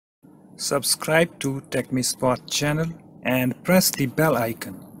Subscribe to TechMeSpot channel and press the bell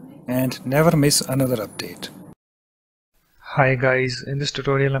icon and never miss another update. Hi guys, in this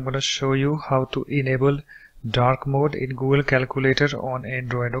tutorial I'm going to show you how to enable dark mode in Google Calculator on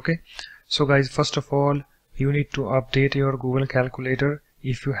Android. Okay, so guys, first of all you need to update your Google Calculator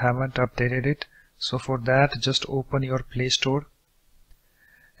if you haven't updated it. So for that, just open your Play Store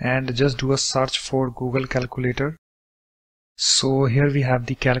and just do a search for Google Calculator. So here we have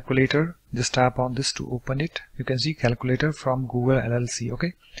the calculator. Just tap on this to open it. You can see calculator from Google LLC.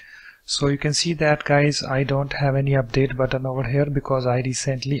 Okay, so you can see that guys, I don't have any update button over here because I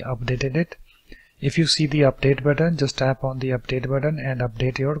recently updated it. If you see the update button, just tap on the update button and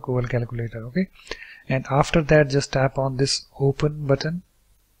update your Google Calculator. Okay, and after that just tap on this open button.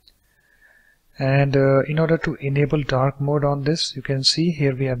 And in order to enable dark mode on this, you can see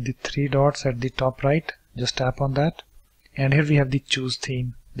here we have the three dots at the top right. Just tap on that. And here we have the choose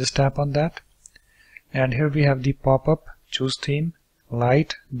theme. Just tap on that. And here we have the pop-up choose theme,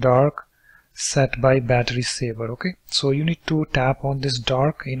 light, dark, set by battery saver. Okay, so you need to tap on this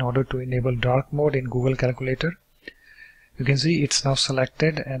dark in order to enable dark mode in Google Calculator. You can see it's now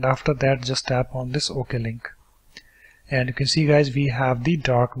selected, and after that just tap on this OK link. And you can see guys, we have the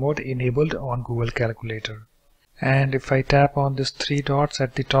dark mode enabled on Google Calculator. And if I tap on this three dots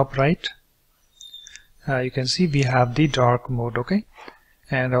at the top right, you can see we have the dark mode. Okay,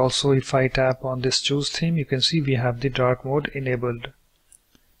 and also if I tap on this choose theme, you can see we have the dark mode enabled.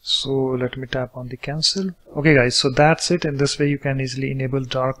 So let me tap on the cancel. Okay guys, so that's it. In this way you can easily enable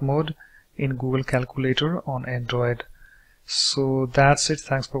dark mode in Google Calculator on Android. So that's it.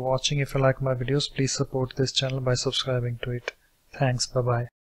 Thanks for watching. If you like my videos, please support this channel by subscribing to it. Thanks. Bye bye.